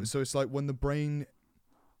 So it's like when the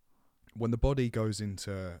body goes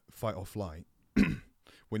into fight or flight,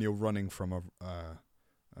 when you're running from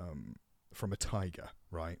a tiger,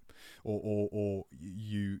 right? Or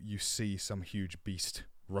you see some huge beast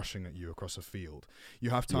rushing at you across a field.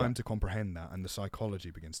 You have time to comprehend that, and the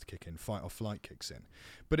psychology begins to kick in. Fight or flight kicks in.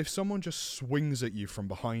 But if someone just swings at you from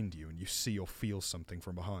behind you and you see or feel something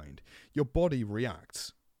from behind, your body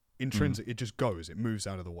reacts. Intrinsic, it just goes. It moves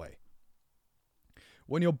out of the way.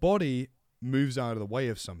 When your body moves out of the way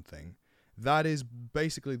of something, that is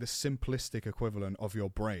basically the simplistic equivalent of your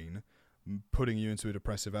brain putting you into a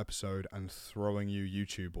depressive episode and throwing you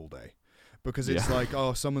YouTube all day. Because it's like,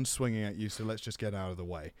 oh, someone's swinging at you, so let's just get out of the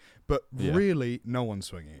way. But really, no one's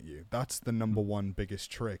swinging at you. That's the number one biggest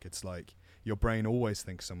trick. It's like your brain always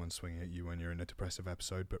thinks someone's swinging at you when you're in a depressive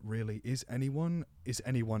episode, but really, is anyone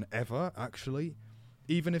ever actually?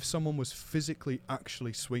 Even if someone was physically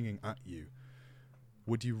actually swinging at you,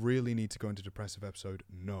 would you really need to go into a depressive episode?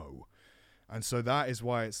 No. And so that is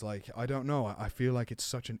why it's like, I don't know. I feel like it's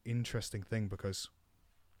such an interesting thing because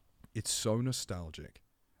it's so nostalgic.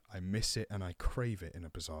 I miss it and I crave it in a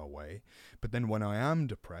bizarre way. But then when I am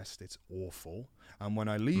depressed, it's awful. And when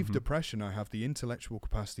I leave depression, I have the intellectual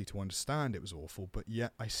capacity to understand it was awful, but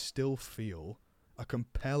yet I still feel a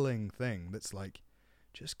compelling thing that's like,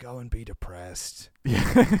 just go and be depressed.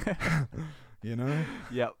 You know?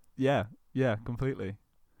 Yeah, completely.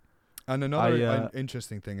 And another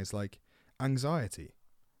interesting thing is like anxiety.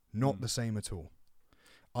 Not the same at all.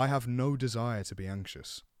 I have no desire to be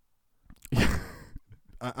anxious.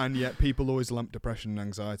 And yet people always lump depression and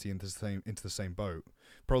anxiety into the same boat.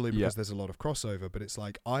 Probably because there's a lot of crossover, but it's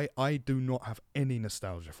like I do not have any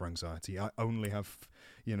nostalgia for anxiety. I only have,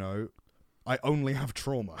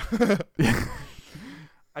 trauma.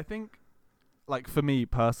 I think, like, for me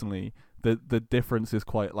personally, the difference is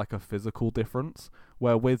quite like a physical difference,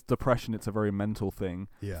 where with depression it's a very mental thing.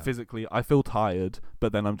 Physically I feel tired,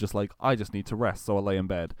 but then I'm just like, I just need to rest, so I lay in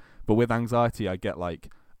bed. But with anxiety I get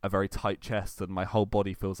like a very tight chest and my whole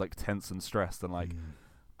body feels like tense and stressed, and like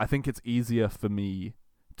I think it's easier for me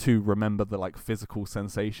to remember the like physical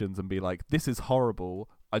sensations and be like, this is horrible,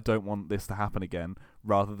 I don't want this to happen again,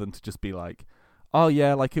 rather than to just be like, oh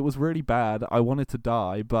yeah, like it was really bad, I wanted to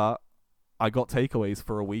die, but I got takeaways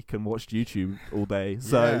for a week and watched YouTube all day,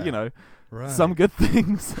 so some good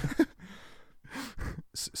things.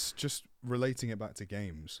 Just relating it back to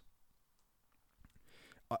games,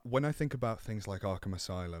 when I think about things like Arkham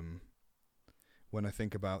Asylum, when I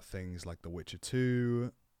think about things like The Witcher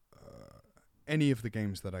 2, any of the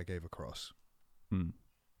games that I gave across,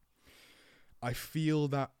 I feel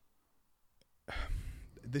that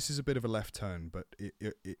this is a bit of a left turn, but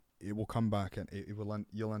it will come back, and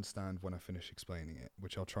you'll understand when I finish explaining it,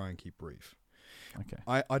 which I'll try and keep brief. Okay.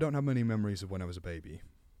 I don't have many memories of when I was a baby,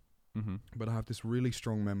 but I have this really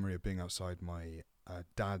strong memory of being outside my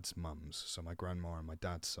dad's mum's, so my grandma and my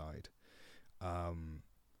dad's side,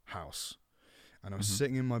 house. And I was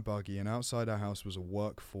sitting in my buggy, and outside our house was a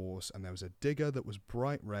workforce, and there was a digger that was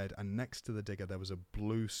bright red, and next to the digger there was a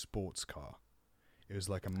blue sports car. It was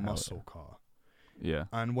like a muscle car. Yeah.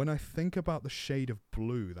 And when I think about the shade of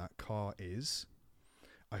blue that car is,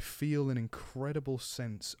 I feel an incredible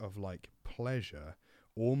sense of like pleasure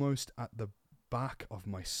almost at the back of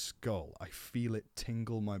my skull. I feel it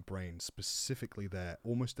tingle my brain, specifically there,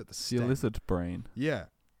 almost at the stem. Your lizard brain. Yeah.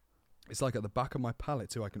 It's like at the back of my palate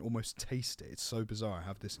too. I can almost taste it. It's so bizarre. I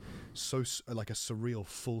have this like a surreal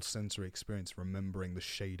full sensory experience remembering the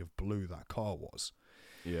shade of blue that car was.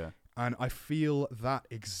 Yeah. And I feel that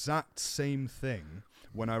exact same thing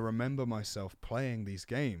when I remember myself playing these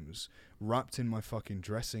games, wrapped in my fucking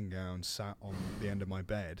dressing gown, sat on the end of my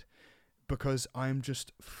bed, because I'm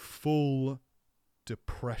just full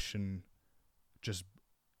depression, just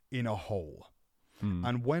in a hole.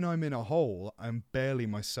 And when I'm in a hole, I'm barely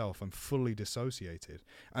myself. I'm fully dissociated.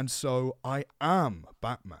 And so I am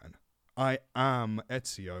Batman. I am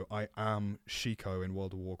Ezio. I am Shiko in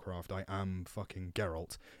World of Warcraft. I am fucking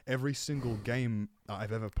Geralt. Every single game that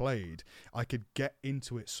I've ever played, I could get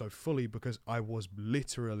into it so fully because I was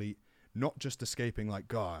literally not just escaping like,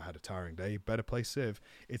 God, I had a tiring day, better play Civ.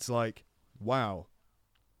 It's like, wow,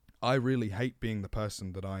 I really hate being the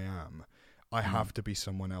person that I am. I have to be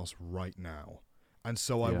someone else right now. And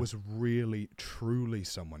so I was really, truly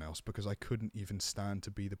someone else because I couldn't even stand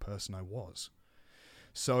to be the person I was.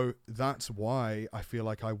 So that's why I feel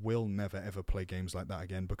like I will never ever play games like that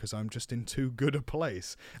again, because I'm just in too good a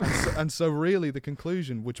place. And so really the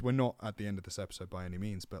conclusion, which we're not at the end of this episode by any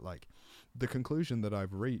means, but like the conclusion that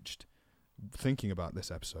I've reached thinking about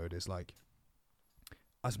this episode is like,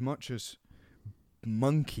 as much as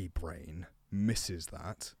monkey brain misses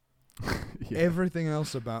that, everything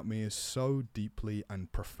else about me is so deeply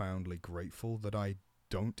and profoundly grateful that I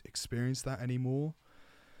don't experience that anymore.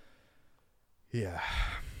 Yeah.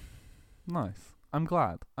 Nice. I'm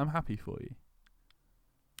glad. I'm happy for you.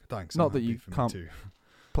 Thanks. Not that you can't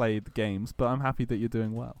play the games, but I'm happy that you're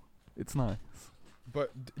doing well. It's nice.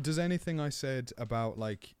 But does anything I said about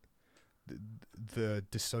like the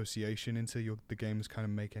dissociation into the games kind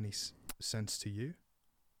of make any sense to you?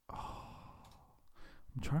 Oh,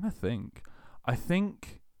 I'm trying to think. I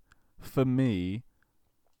think for me,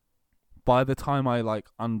 by the time I like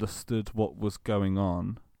understood what was going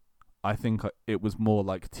on, I think it was more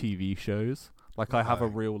like TV shows. Like I have a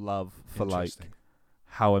real love for like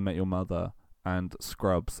How I Met Your Mother and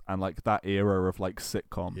Scrubs and like that era of like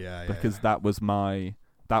sitcom. Because that was my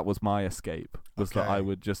escape. That I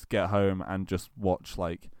would just get home and just watch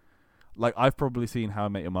like I've probably seen How I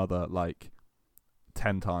Met Your Mother like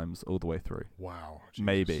 10 times all the way through. Wow. Jesus.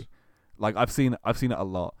 Maybe. Like I've seen it a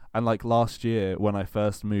lot. And like last year when I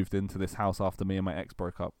first moved into this house after me and my ex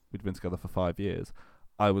broke up, we'd been together for 5 years.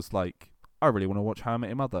 I was like, I really want to watch How I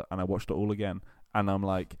Met Your Mother, and I watched it all again. And I'm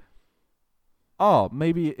like, oh,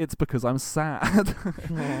 maybe it's because I'm sad.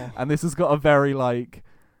 And this has got a very like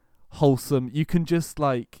wholesome. You can just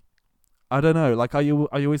like, I don't know. Like I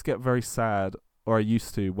always get very sad, or I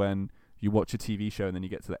used to, when you watch a TV show and then you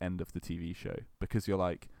get to the end of the TV show because you're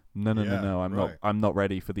like, no, I'm not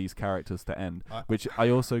ready for these characters to end. Which I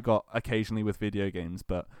also got occasionally with video games,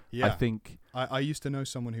 but I think I used to know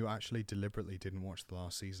someone who actually deliberately didn't watch the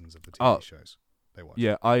last seasons of the TV shows they watched.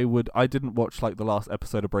 Yeah, I didn't watch like the last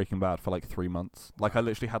episode of Breaking Bad for like 3 months. Like I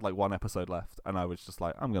literally had like one episode left, and I was just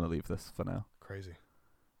like, I'm gonna leave this for now. Crazy.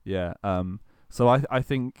 Yeah. So I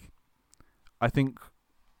think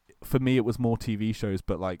for me it was more TV shows,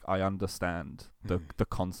 but like I understand the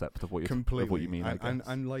concept of what you mean.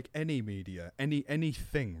 And like any media,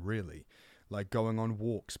 anything really, like going on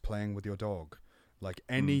walks, playing with your dog, like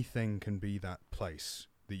anything can be that place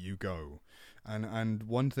that you go. And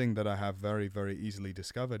one thing that I have very, very easily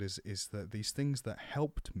discovered is that these things that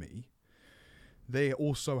helped me, they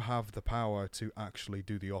also have the power to actually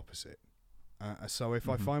do the opposite. So if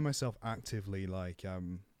I find myself actively like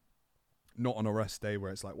not on a rest day where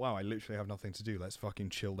it's like, wow, I literally have nothing to do, let's fucking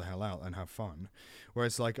chill the hell out and have fun, where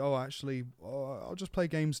it's like, I'll just play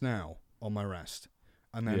games now on my rest,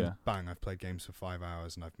 and then bang, I've played games for 5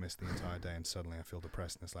 hours and I've missed the entire day, and suddenly I feel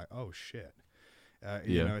depressed, and it's like, oh shit.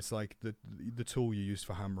 You know, it's like the tool you use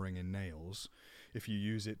for hammering in nails. If you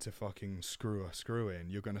use it to fucking screw a screw in,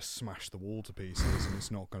 you're going to smash the wall to pieces and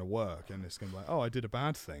it's not going to work, and it's going to be like, oh, I did a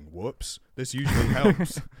bad thing, whoops. This usually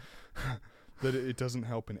helps. That it doesn't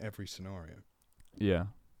help in every scenario. Yeah.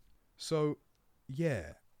 So,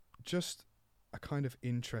 yeah, just a kind of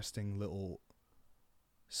interesting little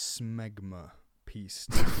smegma piece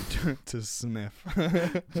to sniff.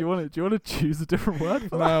 Do you want to choose a different word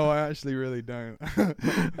for that? No, I actually really don't.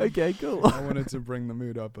 Okay, cool. I wanted to bring the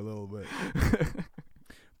mood up a little bit.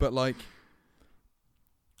 But like,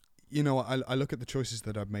 you know, I look at the choices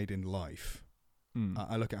that I've made in life.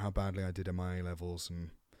 I look at how badly I did in my A-levels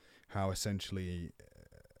and how essentially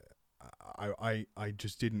I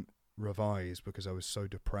just didn't revise because I was so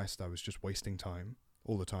depressed. I was just wasting time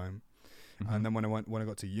all the time. And then when I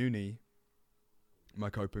got to uni, my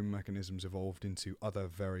coping mechanisms evolved into other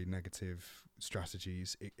very negative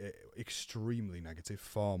strategies, extremely negative,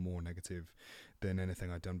 far more negative than anything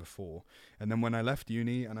I'd done before. And then when I left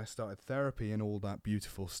uni and I started therapy and all that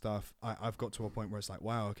beautiful stuff, I've got to a point where it's like,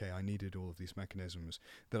 wow, okay, I needed all of these mechanisms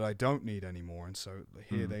that I don't need anymore. And so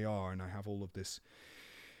here they are, and I have all of this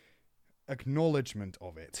acknowledgement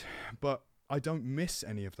of it. But I don't miss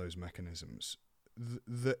any of those mechanisms.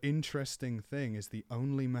 The interesting thing is the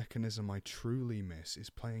only mechanism I truly miss is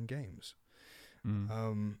playing games.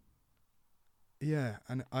 Yeah,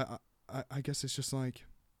 and I guess it's just like,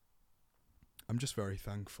 I'm just very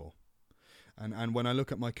thankful. And when I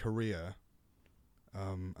look at my career,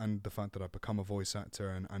 and the fact that I've become a voice actor,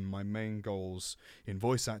 and my main goals in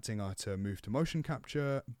voice acting are to move to motion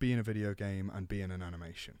capture, be in a video game, and be in an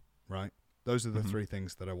animation, right? Those are the three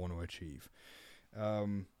things that I want to achieve.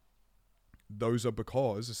 Those are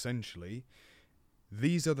because, essentially,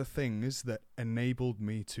 these are the things that enabled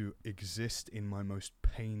me to exist in my most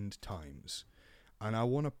pained times. And I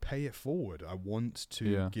want to pay it forward. I want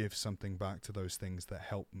to give something back to those things that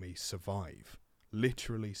helped me survive.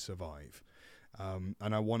 literally survive. And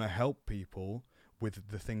I want to help people with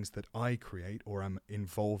the things that I create or am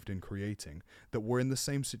involved in creating that were in the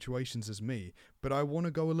same situations as me. But I want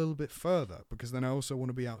to go a little bit further, because then I also want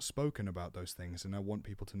to be outspoken about those things, and I want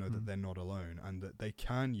people to know that they're not alone and that they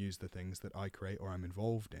can use the things that I create or I'm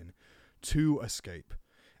involved in to escape.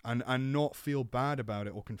 And not feel bad about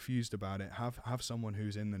it or confused about it. Have someone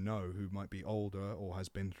who's in the know, who might be older or has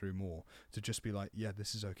been through more, to just be like, yeah,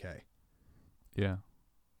 this is okay. Yeah.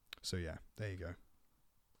 So yeah, there you go.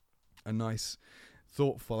 A nice,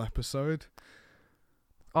 thoughtful episode.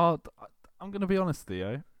 Oh, I'm gonna be honest,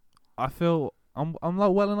 Theo. I feel I'm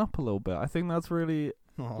like welling up a little bit. I think that's really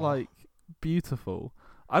like beautiful.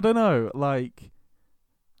 I don't know, like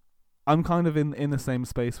I'm kind of in the same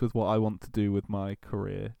space with what I want to do with my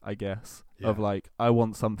career, I guess. Yeah. Of like, I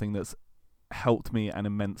want something that's helped me an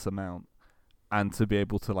immense amount, and to be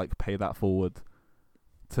able to like pay that forward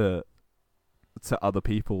to other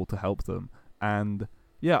people to help them. And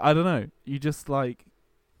yeah, I don't know. You just like,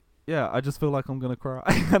 yeah, I just feel like I'm gonna cry,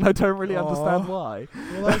 and I don't really understand why.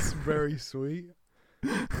 Well, that's very sweet.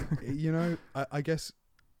 You know, I guess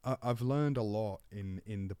I've learned a lot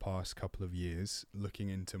in the past couple of years, looking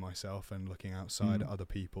into myself and looking outside at other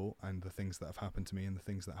people and the things that have happened to me and the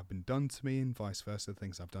things that have been done to me, and vice versa, the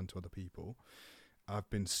things I've done to other people. I've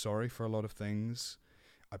been sorry for a lot of things.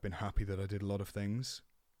 I've been happy that I did a lot of things.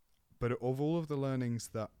 But of all of the learnings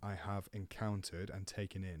that I have encountered and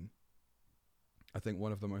taken in, I think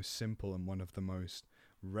one of the most simple and one of the most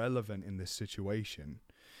relevant in this situation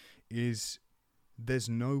is there's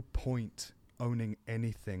no point owning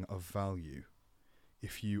anything of value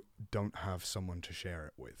if you don't have someone to share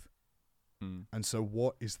it with. And so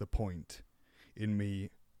what is the point in me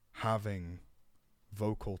having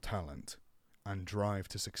vocal talent and drive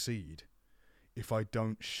to succeed if I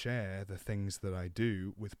don't share the things that I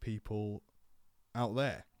do with people out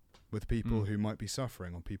there, with people who might be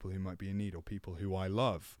suffering, or people who might be in need, or people who I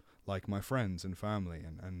love, like my friends and family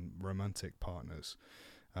and romantic partners.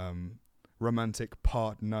 Romantic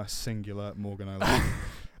partner, singular, Morgan, I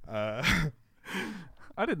love.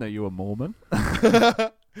 I didn't know you were Mormon.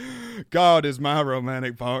 God is my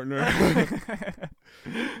romantic partner.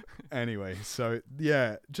 Anyway, so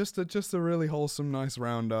yeah, just a really wholesome, nice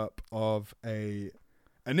roundup of a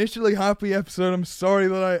initially happy episode. I'm sorry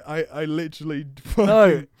that I literally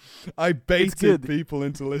I baited people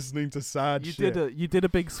into listening to sad shit. You did a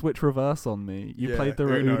big switch reverse on me. You played the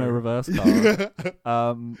Uno reverse card.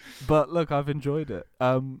 But look, I've enjoyed it.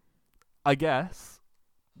 I guess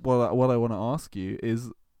what I want to ask you is,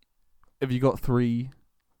 have you got three,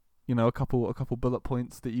 a couple bullet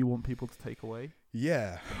points that you want people to take away?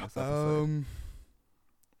 Yeah.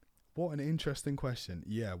 What an interesting question.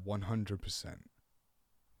 Yeah, 100%.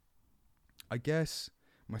 I guess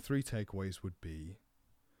my three takeaways would be,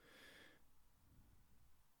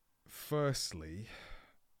 firstly,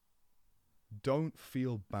 don't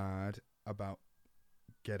feel bad about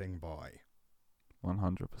getting by.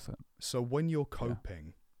 100%. So when you're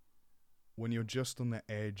coping, when you're just on the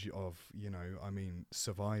edge of,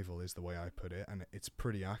 survival is the way I put it, and it's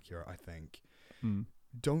pretty accurate, I think.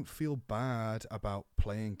 Don't feel bad about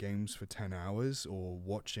playing games for 10 hours or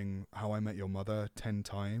watching How I Met Your Mother 10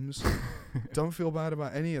 times. Don't feel bad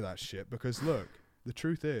about any of that shit, because look, the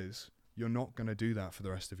truth is, you're not going to do that for the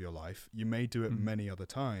rest of your life. You may do it many other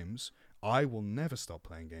times. I will never stop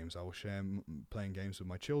playing games. I will share playing games with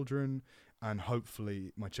my children, and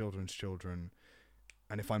hopefully my children's children.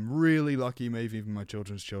 And if I'm really lucky, maybe even my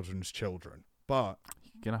children's children's children. But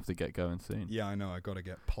you're going to have to get going soon. Yeah, I know. I got to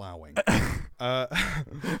get plowing.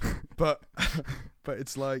 But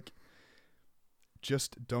it's like,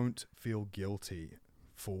 just don't feel guilty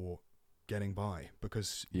for getting by,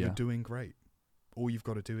 because you're doing great. All you've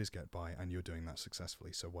got to do is get by, and you're doing that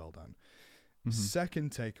successfully. So well done.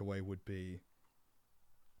 Second takeaway would be,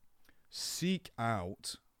 seek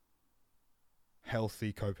out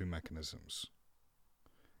healthy coping mechanisms.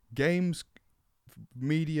 Games,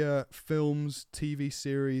 media, films, TV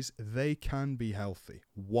series, they can be healthy.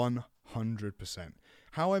 100%.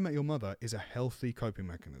 How I Met Your Mother is a healthy coping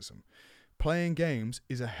mechanism. Playing games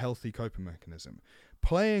is a healthy coping mechanism.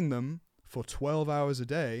 Playing them for 12 hours a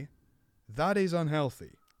day, that is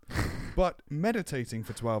unhealthy. But meditating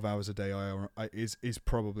for 12 hours a day is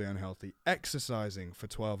probably unhealthy. Exercising for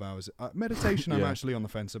 12 hours... meditation I'm actually on the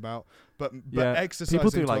fence about. But exercising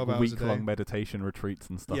people do 12 like hours week-long meditation retreats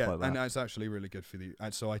and stuff like that. And that's actually really good for you.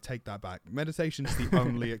 So I take that back. Meditation's the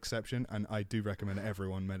only exception, and I do recommend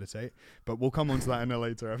everyone meditate. But we'll come on to that in a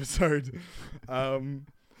later episode.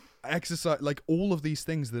 Exercise, like all of these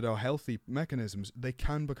things that are healthy mechanisms, they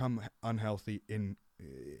can become unhealthy in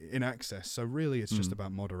in excess. So really, it's just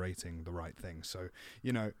about moderating the right thing. So,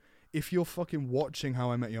 you know, if you're fucking watching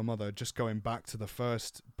How I Met Your Mother, just going back to the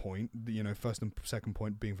first point, you know, first and second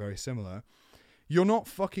point being very similar, you're not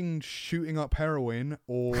fucking shooting up heroin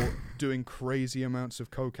or doing crazy amounts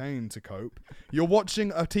of cocaine to cope. You're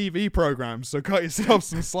watching a TV program, so cut yourself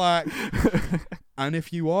some slack. And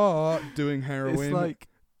if you are doing heroin,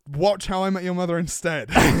 watch How I Met Your Mother instead.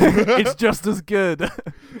 It's just as good. It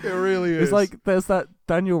really is. It's like there's that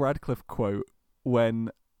Daniel Radcliffe quote when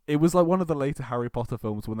it was like one of the later Harry Potter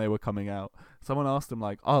films when they were coming out. Someone asked him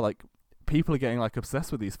like, "Oh, like people are getting like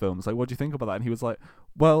obsessed with these films. Like, what do you think about that?" And he was like,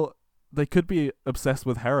 "Well, they could be obsessed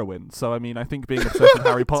with heroin. So, I mean, I think being obsessed with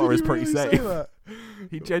Harry Potter is pretty safe."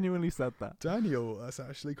 He genuinely said that. Daniel, that's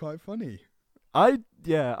actually quite funny. I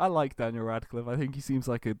like Daniel Radcliffe. I think he seems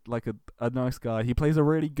like a nice guy. He plays a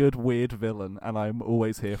really good weird villain, and I'm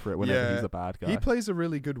always here for it whenever he's a bad guy. He plays a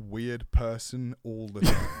really good weird person all the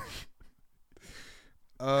time.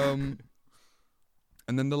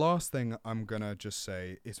 And then the last thing I'm gonna just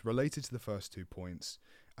say is related to the first 2 points.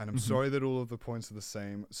 And I'm sorry that all of the points are the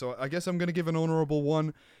same. So I guess I'm going to give an honorable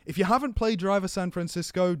one. If you haven't played Driver San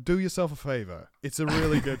Francisco, do yourself a favor. It's a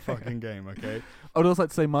really good fucking game, okay? I would also like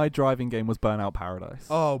to say my driving game was Burnout Paradise.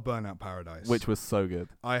 Oh, Burnout Paradise. Which was so good.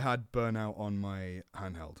 I had Burnout on my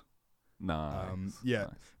handheld. Nice. Yeah,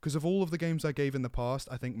 because of all of the games I gave in the past,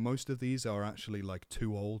 I think most of these are actually like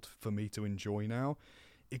too old for me to enjoy now.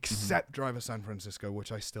 Except Driver San Francisco, which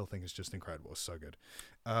I still think is just incredible. It's so good.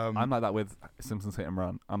 I'm like that with Simpsons Hit and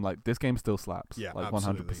Run. I'm like, this game still slaps. Yeah, like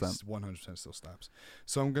absolutely. 100%. 100% still slaps.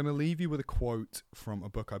 So I'm going to leave you with a quote from a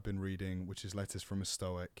book I've been reading, which is Letters from a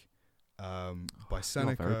Stoic by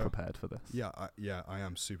Seneca. You're very prepared for this. Yeah, I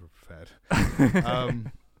am super prepared.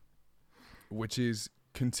 Which is,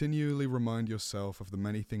 continually remind yourself of the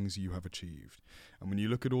many things you have achieved. And when you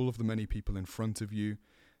look at all of the many people in front of you,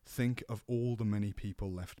 think of all the many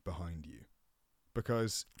people left behind you.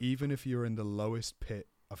 Because even if you're in the lowest pit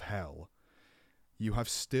of hell, you have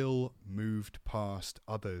still moved past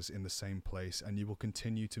others in the same place, and you will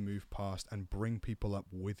continue to move past and bring people up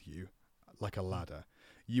with you like a ladder.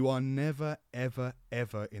 You are never, ever,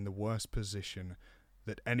 ever in the worst position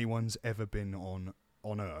that anyone's ever been on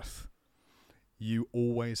Earth. You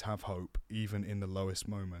always have hope, even in the lowest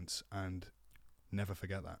moments, and never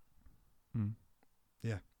forget that.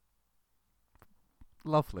 Yeah.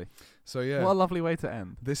 Lovely. So yeah, what a lovely way to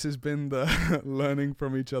end. This has been the Learning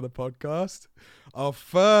from Each Other podcast. Our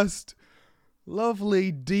first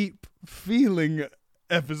lovely, deep feeling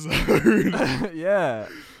episode. Yeah.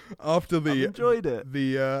 After the I've enjoyed it.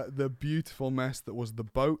 The beautiful mess that was the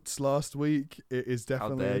boats last week, it is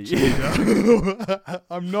definitely a change.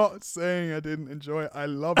 I'm not saying I didn't enjoy it. I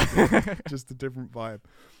loved it. Just a different vibe.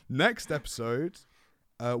 Next episode,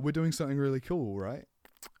 we're doing something really cool, right?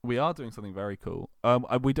 We are doing something very cool.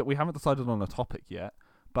 We haven't decided on a topic yet,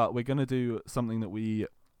 but we're going to do something that we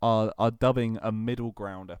are dubbing a middle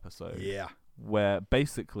ground episode. Yeah. Where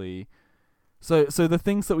basically, so the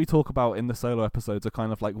things that we talk about in the solo episodes are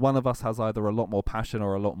kind of like one of us has either a lot more passion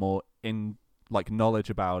or a lot more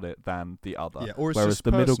knowledge about it than the other. Yeah. Or it's whereas just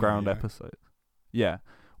the personal, middle ground episode. Yeah.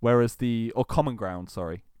 Whereas common ground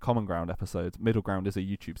episodes. Middle ground is a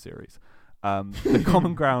YouTube series. The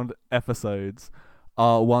common ground episodes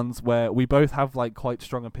are ones where we both have like quite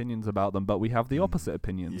strong opinions about them, but we have the opposite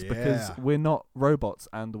opinions because we're not robots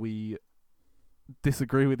and we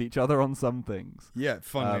disagree with each other on some things. Yeah,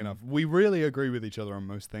 funnily enough, we really agree with each other on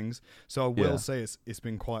most things. So I will say it's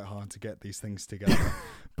been quite hard to get these things together.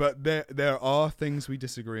 But there are things we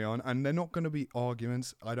disagree on, and they're not going to be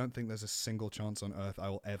arguments. I don't think there's a single chance on earth I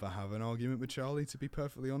will ever have an argument with Charlie, to be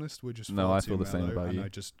perfectly honest. We're just I feel the same about and you. I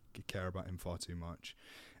just care about him far too much.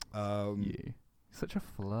 Yeah. Such a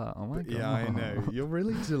flirt. Oh my god. Yeah, I know. You're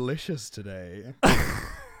really delicious today.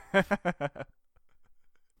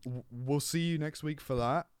 We'll see you next week for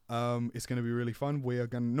that. It's going to be really fun. We are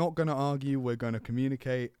not going to argue. We're going to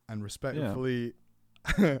communicate and respectfully.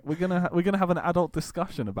 Yeah. we're gonna have an adult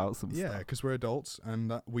discussion about some stuff. Yeah, because we're adults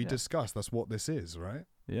and we discuss. That's what this is, right?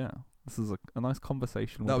 Yeah. This is a nice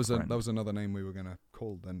conversation. That was another name we were going to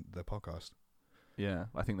call the podcast. Yeah,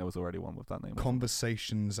 I think there was already one with that name.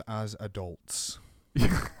 Conversations as adults.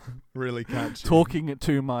 Really catchy. Talking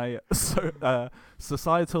to my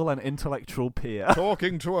societal and intellectual peer.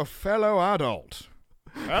 Talking to a fellow adult.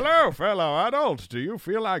 Hello, fellow adult. Do you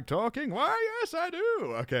feel like talking? Why, yes, I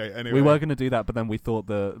do. Okay, anyway. We were going to do that, but then we thought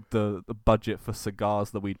the budget for cigars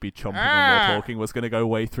that we'd be chomping when we were talking was going to go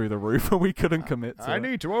way through the roof, and we couldn't commit to it. I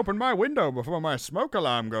need to open my window before my smoke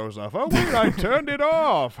alarm goes off. Oh, wait, I turned it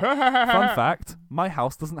off. Fun fact, my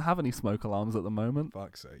house doesn't have any smoke alarms at the moment.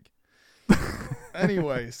 Fuck's sake.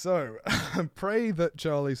 Anyway, so pray that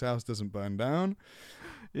Charlie's house doesn't burn down.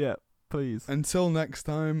 Yeah, please. Until next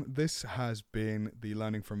time, this has been the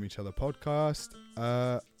Learning From Each Other podcast.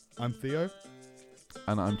 I'm Theo.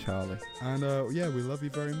 And I'm Charlie. And yeah, we love you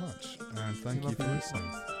very much. And thank you for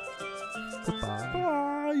listening. Goodbye. Bye.